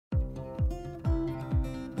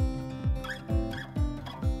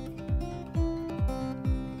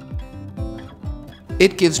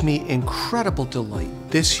It gives me incredible delight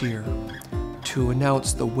this year to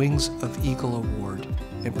announce the Wings of Eagle Award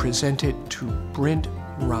and present it to Brint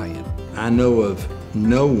Ryan. I know of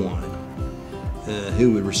no one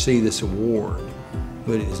who would receive this award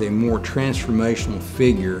who is a more transformational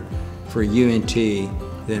figure for UNT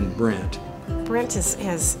than Brint. Brint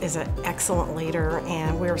is an excellent leader,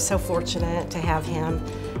 and we're so fortunate to have him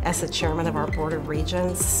as the chairman of our Board of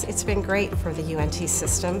Regents. It's been great for the UNT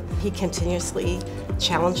system. He continuously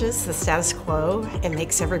challenges the status quo and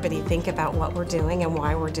makes everybody think about what we're doing and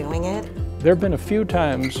why we're doing it. There have been a few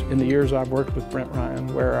times in the years I've worked with Brint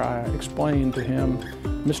Ryan where I explained to him,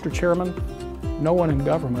 Mr. Chairman, no one in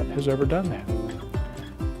government has ever done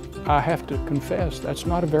that. I have to confess, that's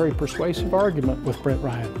not a very persuasive argument with Brint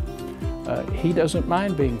Ryan. He doesn't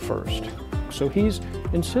mind being first. So he's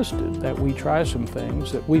insisted that we try some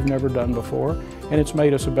things that we've never done before, and it's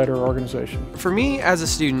made us a better organization. For me as a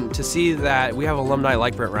student, to see that we have alumni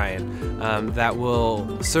like Brint Ryan that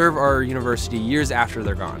will serve our university years after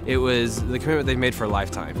they're gone. It was the commitment they've made for a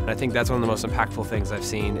lifetime. And I think that's one of the most impactful things I've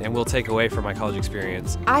seen and will take away from my college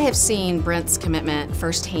experience. I have seen Brint's commitment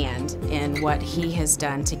firsthand in what he has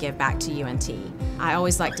done to give back to UNT. I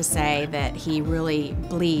always like to say that he really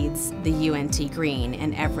bleeds the UNT green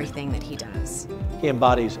in everything that he does. He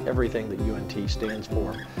embodies everything that UNT stands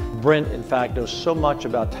for. Brint, in fact, knows so much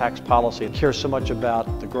about tax policy and cares so much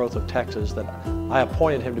about the growth of Texas that I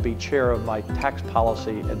appointed him to be chair of my Tax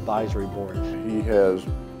Policy Advisory Board. He has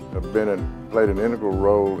played an integral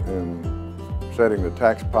role in setting the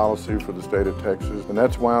tax policy for the state of Texas, and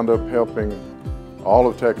that's wound up helping all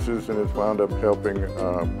of Texas, and it's wound up helping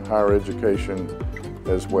higher education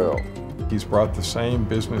as well. He's brought the same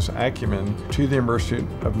business acumen to the University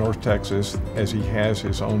of North Texas as he has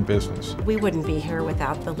his own business. We wouldn't be here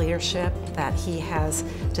without the leadership that he has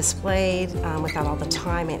displayed, without all the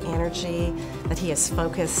time and energy that he has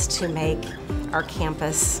focused to make our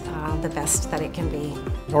campus the best that it can be.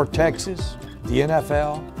 North Texas, the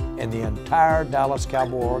NFL, and the entire Dallas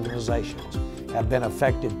Cowboy organizations have been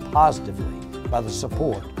affected positively by the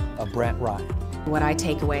support of Brint Ryan. What I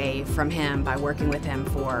take away from him by working with him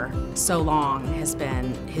for so long has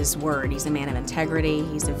been his word. He's a man of integrity,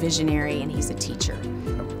 he's a visionary, and he's a teacher.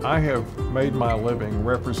 I have made my living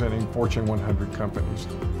representing Fortune 100 companies.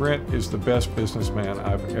 Brint is the best businessman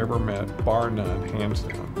I've ever met, bar none, hands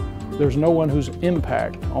down. There's no one whose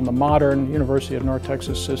impact on the modern University of North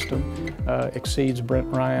Texas system exceeds Brint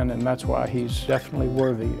Ryan, and that's why he's definitely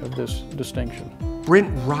worthy of this distinction. Brint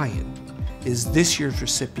Ryan is this year's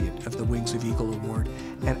recipient of the Wings of Eagle Award,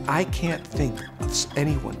 and I can't think of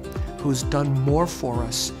anyone who's done more for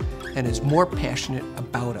us and is more passionate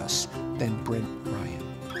about us than Brint